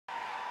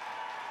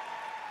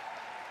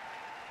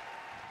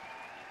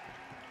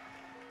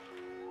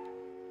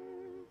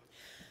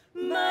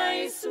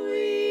My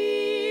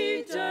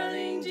sweet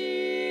darling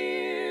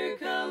dear,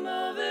 come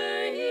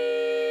over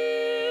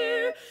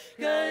here,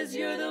 'cause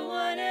you're the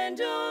one and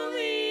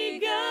only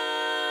guy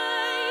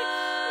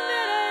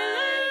that I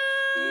like.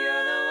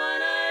 You're the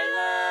one I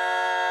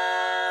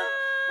love,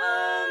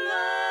 oh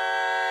my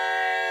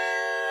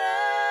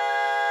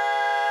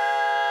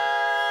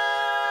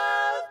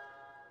love.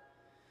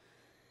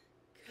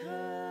 Cuddle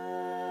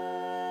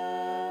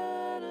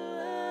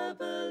up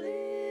a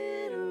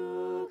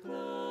little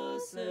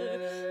closer,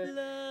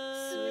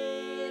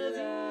 sweet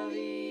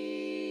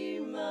lovey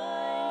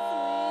mine.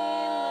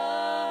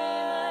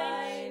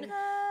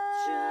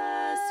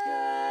 Just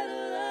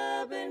cuddle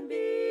up and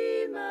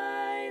be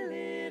my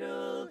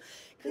little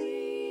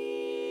clinging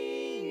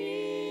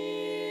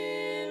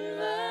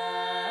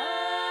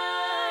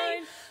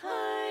vine.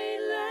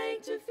 I'd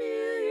like to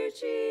feel your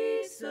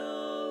cheeks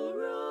so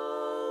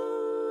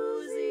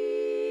rosy,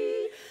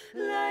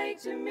 like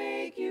to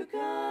make you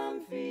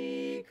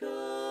comfy,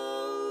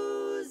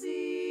 cozy,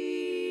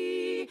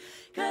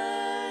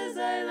 'cause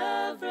I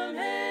love from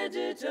head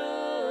to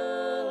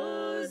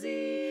toesy.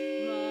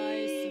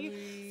 My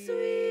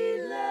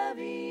sweet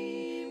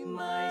lovey,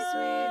 my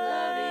sweet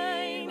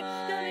lovey,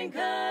 come and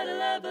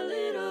cuddle up a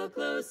little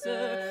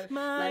closer,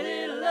 my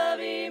little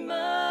lovey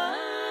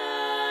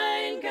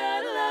mine.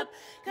 Cuddle up,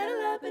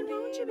 and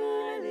won't you be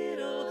my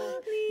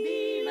little,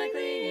 be my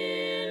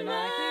clinging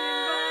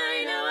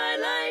vine. Now I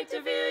like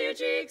to feel your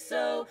cheeks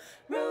so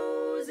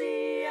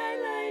rosy, I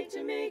like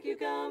to make you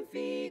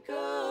comfy,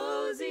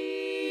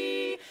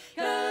 cozy,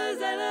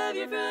 'cause I love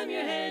you from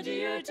your head to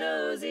your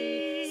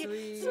toesy.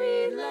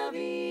 Sweet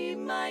lovey,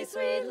 my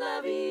sweet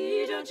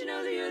lovey, don't you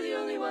know that you're the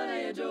only one I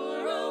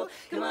adore? Oh,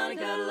 come on and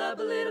cuddle up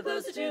a little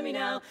closer to me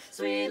now.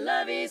 Sweet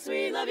lovey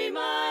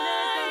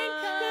mine.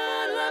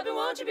 Cuddle up and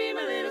won't you be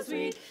my little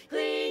sweet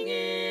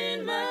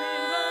clinging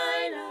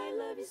vine. I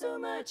love you so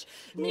much,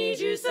 need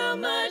you so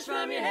much,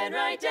 from your head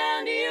right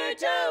down to your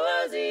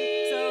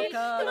toesy. So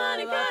come on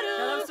and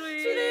cuddle,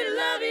 sweet little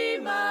lovey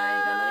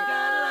mine. Come on and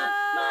cuddle up,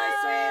 my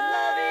sweet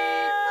lovey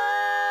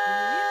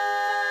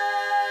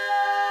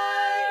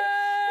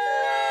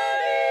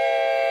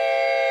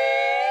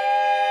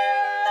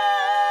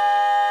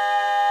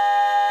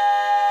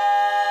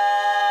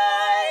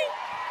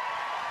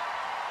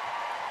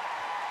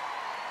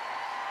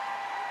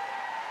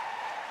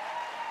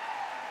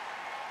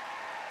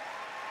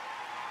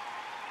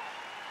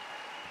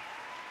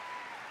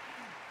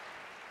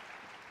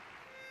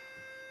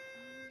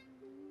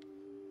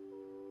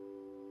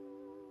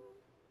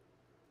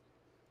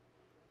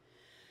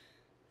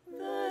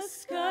The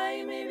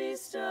sky may be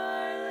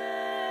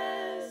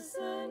starless,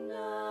 the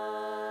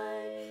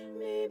night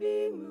may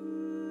be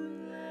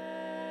moonless,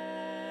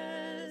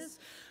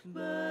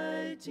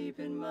 but deep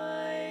in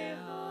my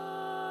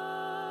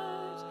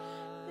heart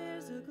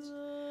there's a glow.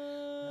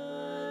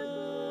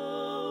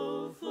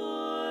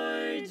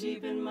 For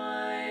deep in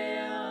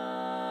my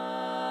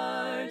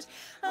heart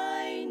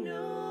I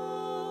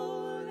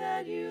know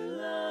that you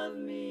love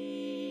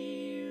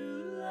me,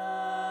 you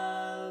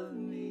love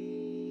me,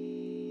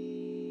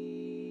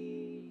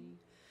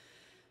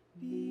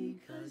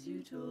 because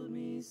you told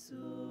me so.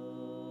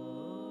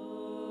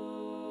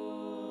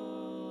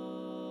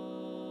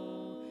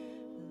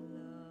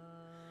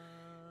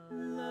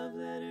 Love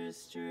letters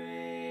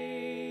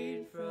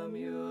straight from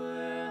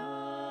your heart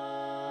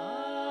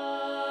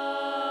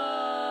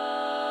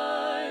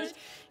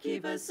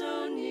keep us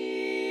so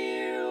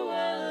near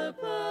while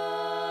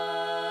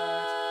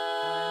apart.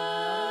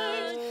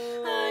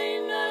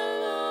 I'm not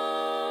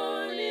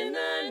alone in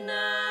the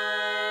night,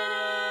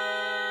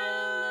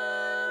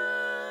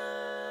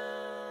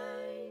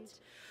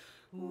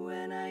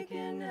 when I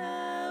can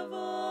have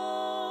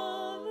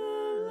all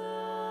the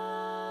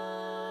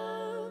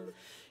love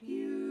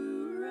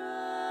you write.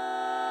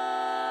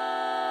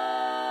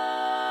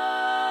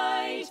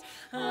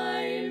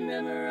 I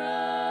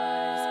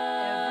memorize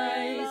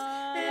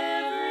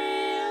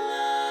every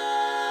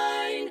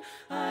line.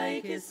 I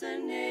kiss the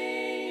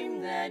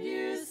name that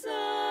you sign,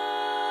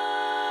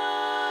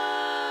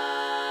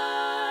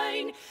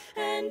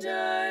 and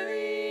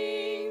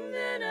darling,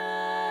 then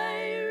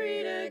I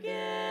read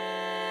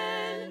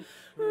again,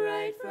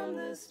 right from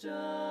the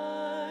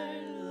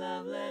start,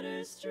 love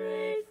letters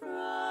straight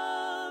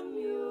from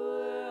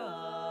your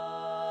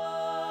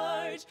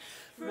heart,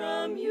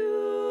 from your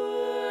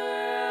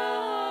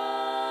heart.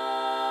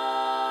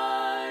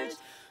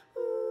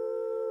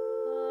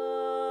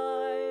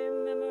 I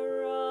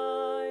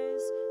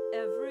memorize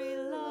every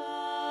line.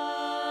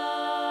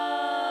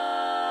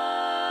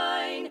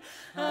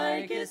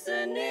 I kiss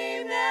the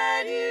name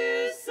that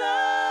you sign,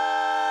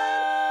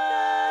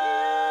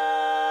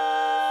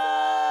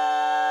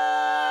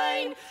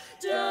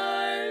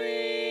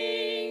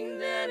 darling,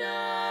 then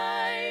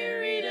I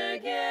read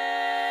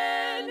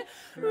again,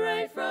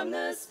 right from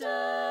the start,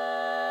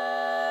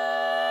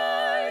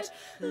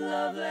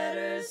 love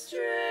letters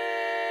straight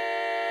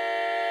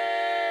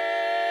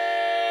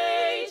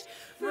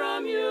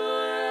from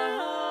your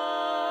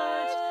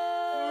heart,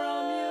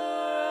 from your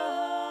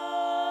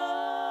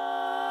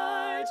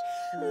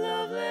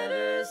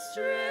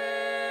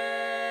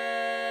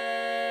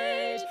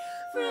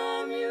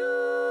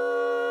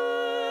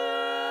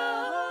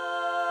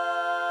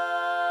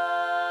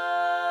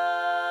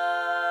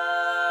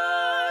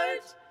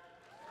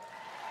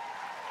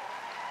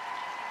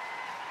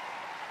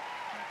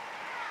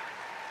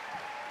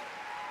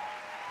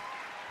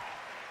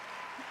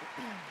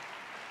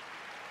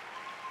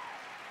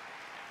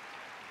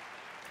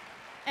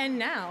And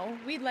now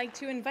we'd like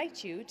to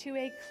invite you to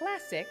a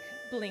classic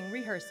Bling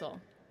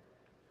rehearsal.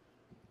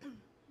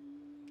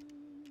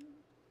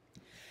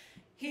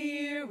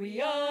 Here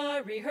we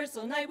are,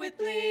 rehearsal night with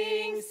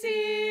Bling.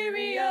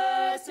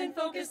 Serious and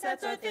focused,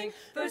 that's our thing.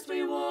 First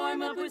we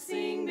warm up with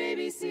Sing,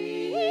 Baby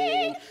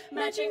Sing.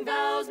 Matching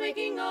vowels,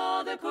 making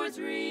all the chords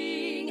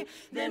ring.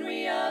 Then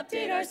we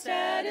update our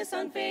status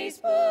on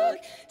Facebook.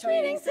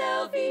 Tweeting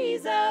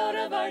selfies out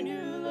of our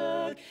new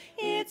look.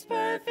 It's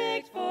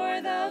perfect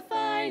for the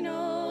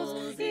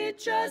finals. It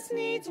just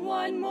needs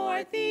one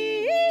more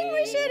thing.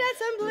 We should add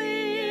some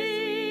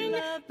bling,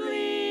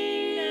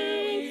 bling.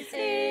 It's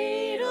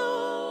 8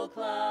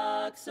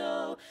 o'clock,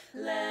 so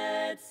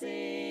let's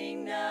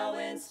sing now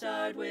and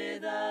start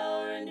with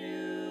our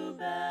new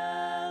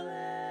ballad.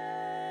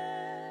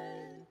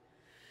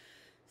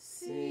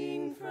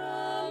 Sing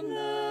from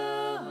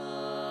the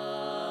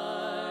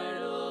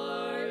heart,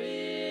 or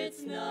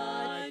it's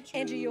not true.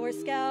 Andrew, you're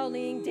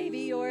scowling. Davy,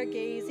 you're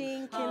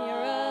gazing. Kim,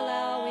 you're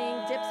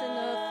allowing dips in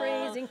the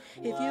phrasing.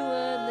 If you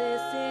would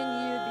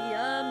listen, you'd be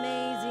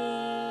amazing.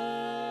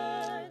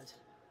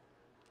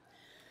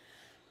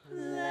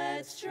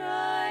 Let's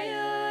try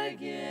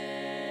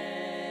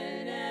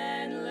again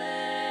and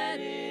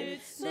let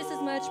it soar. This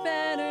is much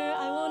better.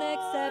 I won't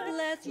accept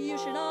less. You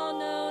should all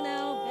know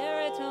now.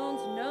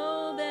 Baritones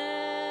know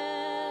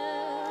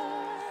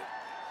best.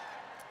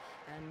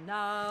 And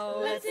now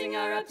let's sing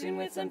our up tune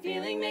with some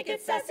feeling. Make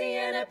it sassy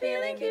and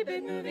appealing. Keep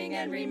it moving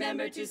and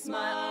remember to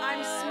smile.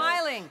 I'm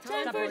smiling.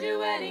 Time for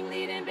duetting,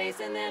 lead and bass,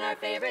 and then our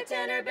favorite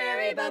tenor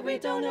Barry, but we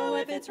don't know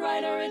if it's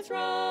right or it's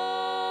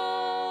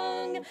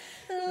wrong.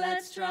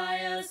 Let's try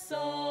a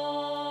song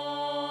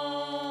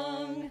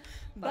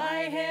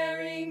by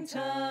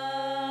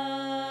Harrington.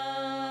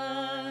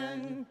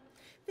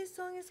 this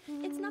song is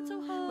cool. It's not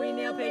so hard. We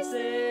nail page 6. So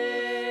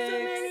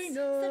many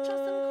notes. Such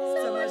awesome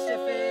chords. So much to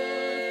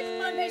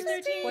fix. On page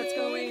 13. What's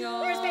going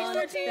on? Where's page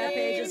 14? That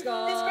page is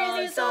gone. This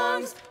crazy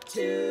song's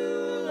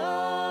too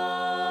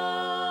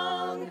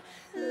long.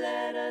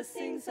 Let us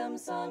sing some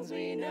songs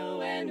we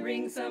know and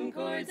ring some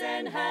chords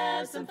and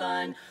have some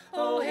fun.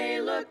 Oh,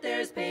 hey, look,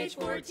 there's page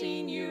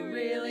 14. You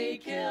really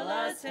kill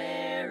us,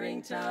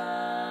 Harrington.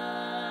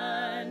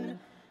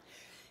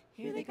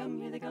 Here they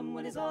come,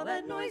 what is all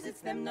that noise?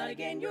 It's them, not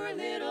again, your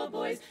little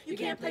boys. You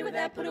can't play with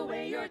that, put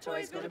away your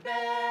toys. Go to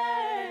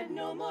bed,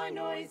 no more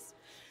noise.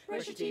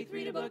 Brush your teeth,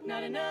 read a book,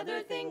 not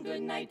another thing.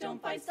 Good night, don't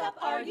fight, stop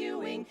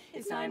arguing.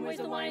 It's time, where's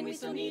the wine? We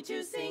still need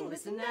to sing.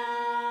 Listen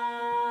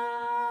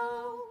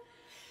now.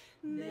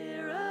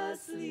 They're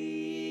asleep.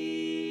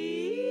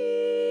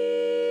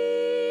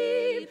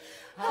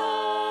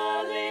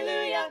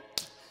 Hallelujah.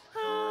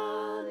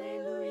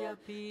 Hallelujah.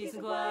 Peace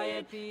and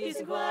quiet, peace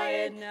and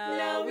quiet.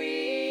 Now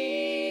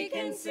we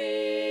can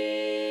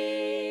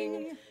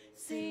sing.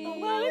 Sing. Oh,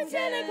 well, it's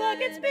 10 o'clock,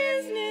 it's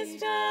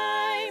business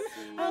time.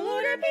 I'll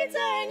order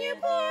pizza and you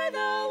pour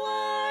the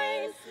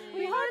wine.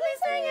 We hardly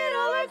sang it,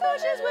 all our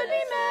coaches would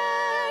be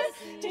mad.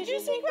 Did you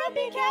see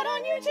Grumpy Cat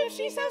on YouTube?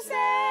 She's so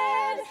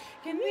sad.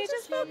 Can we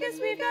just focus?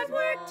 We've got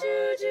work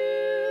to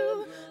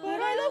do. But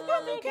I love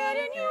Grumpy Cat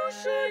and you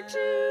should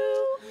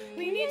too.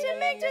 We need to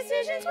make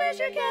decisions. Where's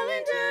your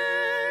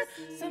calendar?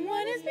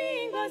 Someone is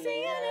being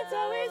bossy and it's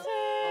always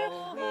her.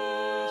 We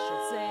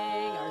should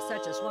sing our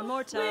set just one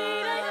more time.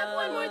 Wait, I have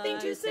one more thing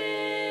to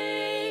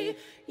say.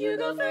 You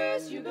go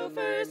first,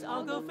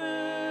 I'll go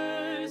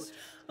first.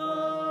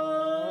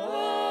 Oh.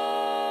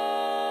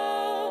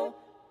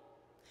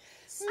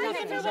 I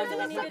can't feel better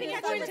than Grumpy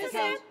Cat joined his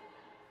sound.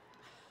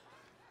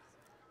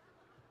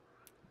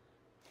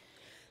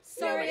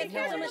 Sorry if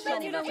no one was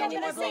telling you about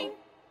what sing.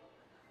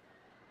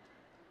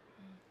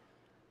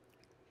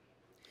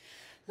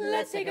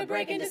 Let's take a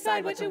break and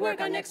decide what to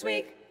work on next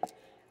week.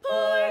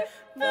 Pour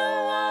the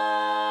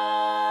wine.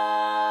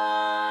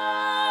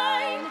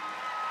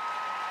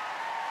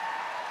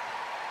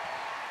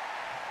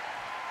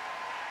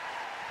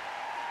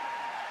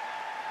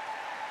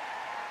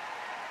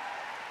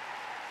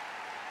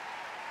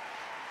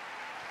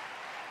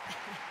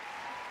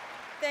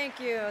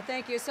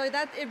 Thank you. So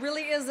that it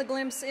really is a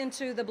glimpse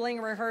into the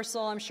Bling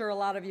rehearsal. I'm sure a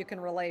lot of you can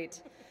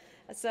relate.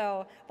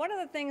 So one of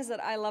the things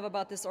that I love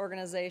about this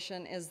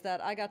organization is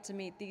that I got to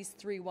meet these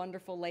three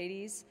wonderful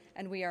ladies,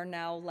 and we are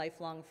now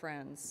lifelong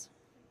friends.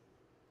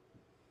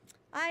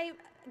 I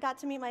got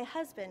to meet my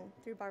husband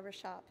through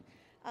barbershop.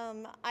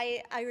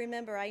 I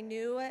remember I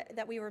knew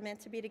that we were meant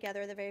to be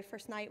together the very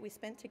first night we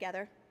spent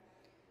together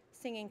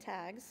singing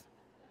tags.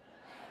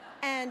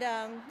 And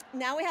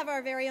now we have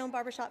our very own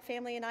barbershop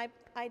family, and I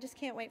just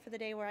can't wait for the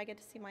day where I get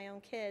to see my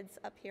own kids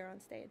up here on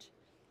stage.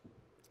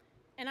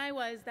 And I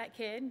was that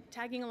kid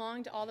tagging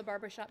along to all the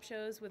barbershop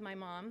shows with my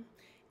mom,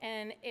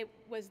 and it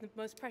was the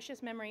most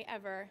precious memory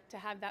ever to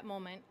have that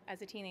moment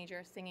as a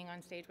teenager singing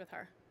on stage with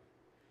her.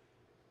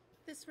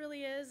 This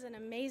really is an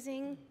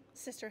amazing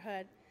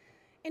sisterhood.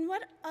 In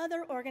what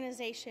other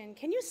organization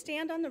can you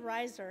stand on the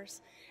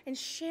risers and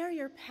share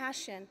your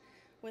passion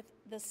with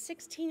the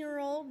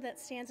 16-year-old that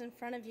stands in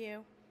front of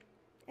you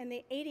and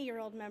the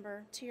 80-year-old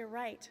member to your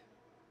right?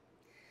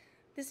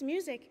 This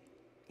music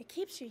It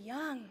keeps you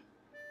young.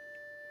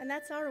 And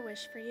that's our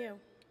wish for you.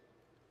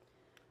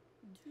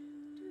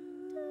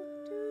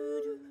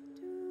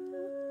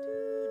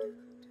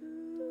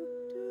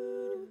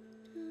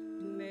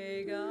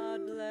 May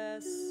God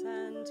bless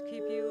and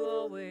keep you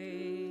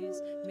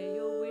always. May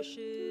your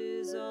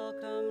wishes all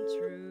come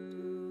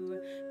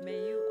true. May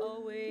you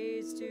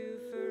always do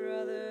for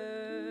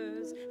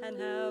others and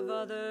have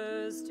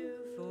others do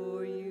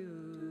for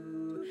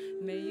you.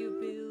 May you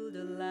build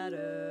a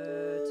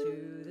ladder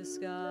to the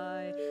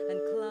sky and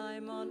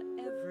climb on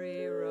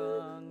every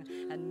rung,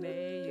 and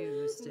may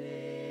you stay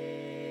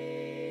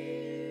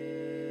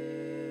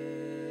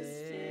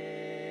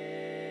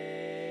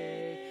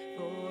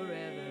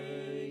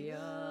forever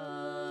young.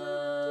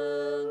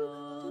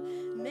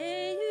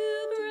 May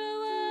you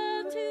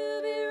grow up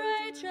to be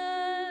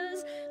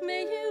righteous.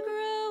 May you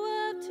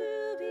grow up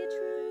to be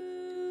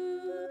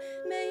true.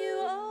 May you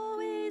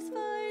always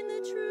find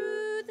the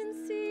truth and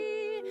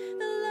see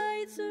the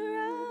light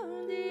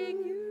surrounding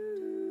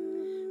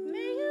you.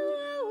 May you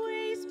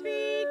always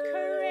be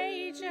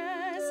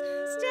courageous,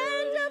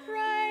 stand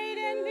upright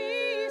and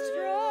be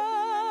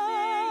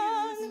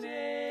strong. May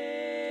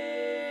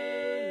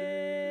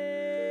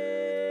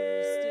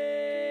you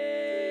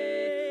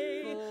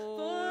stay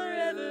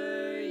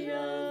forever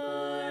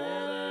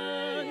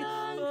young,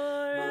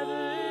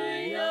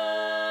 forever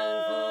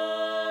young,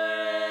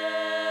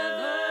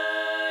 forever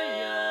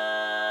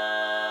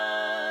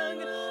young,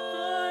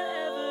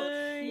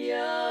 forever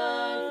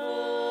young,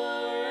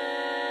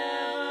 forever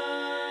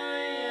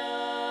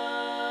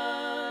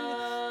young.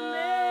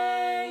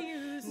 May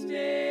you stay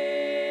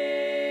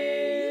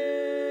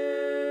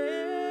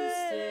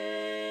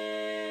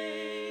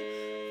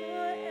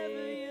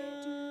forever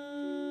young.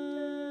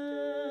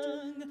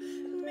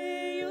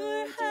 May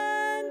your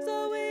hands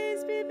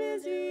always be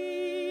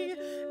busy.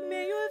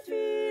 May your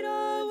feet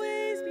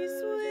always be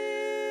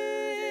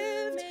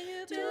swift. May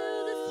you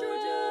build a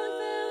strong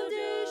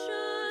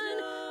foundation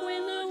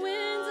when the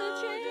winds of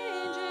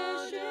change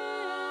shift.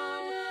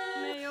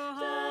 May your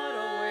heart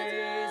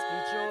always be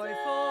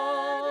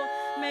joyful.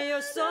 May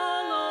your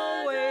song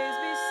always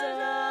be sung.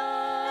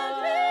 And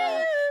may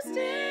you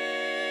stay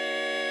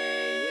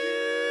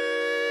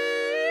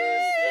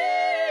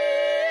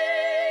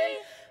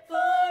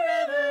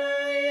forever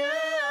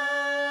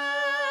young,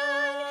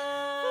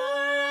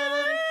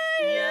 forever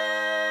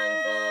young,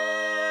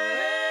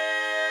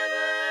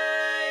 forever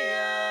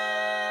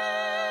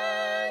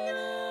young,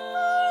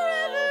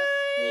 forever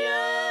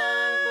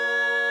young,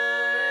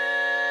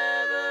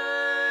 forever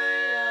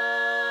young.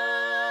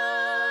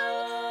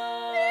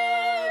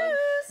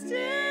 May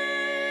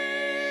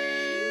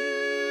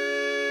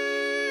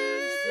you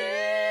stay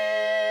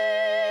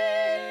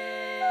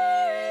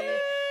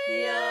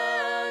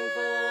young,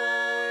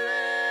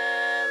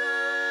 forever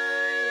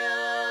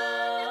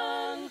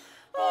young.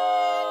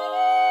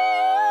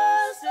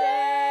 Oh,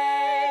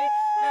 stay,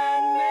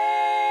 and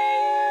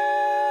may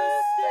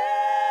you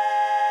stay.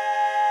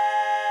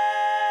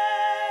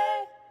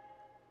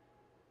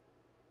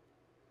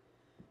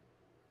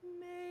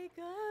 May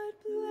God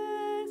bless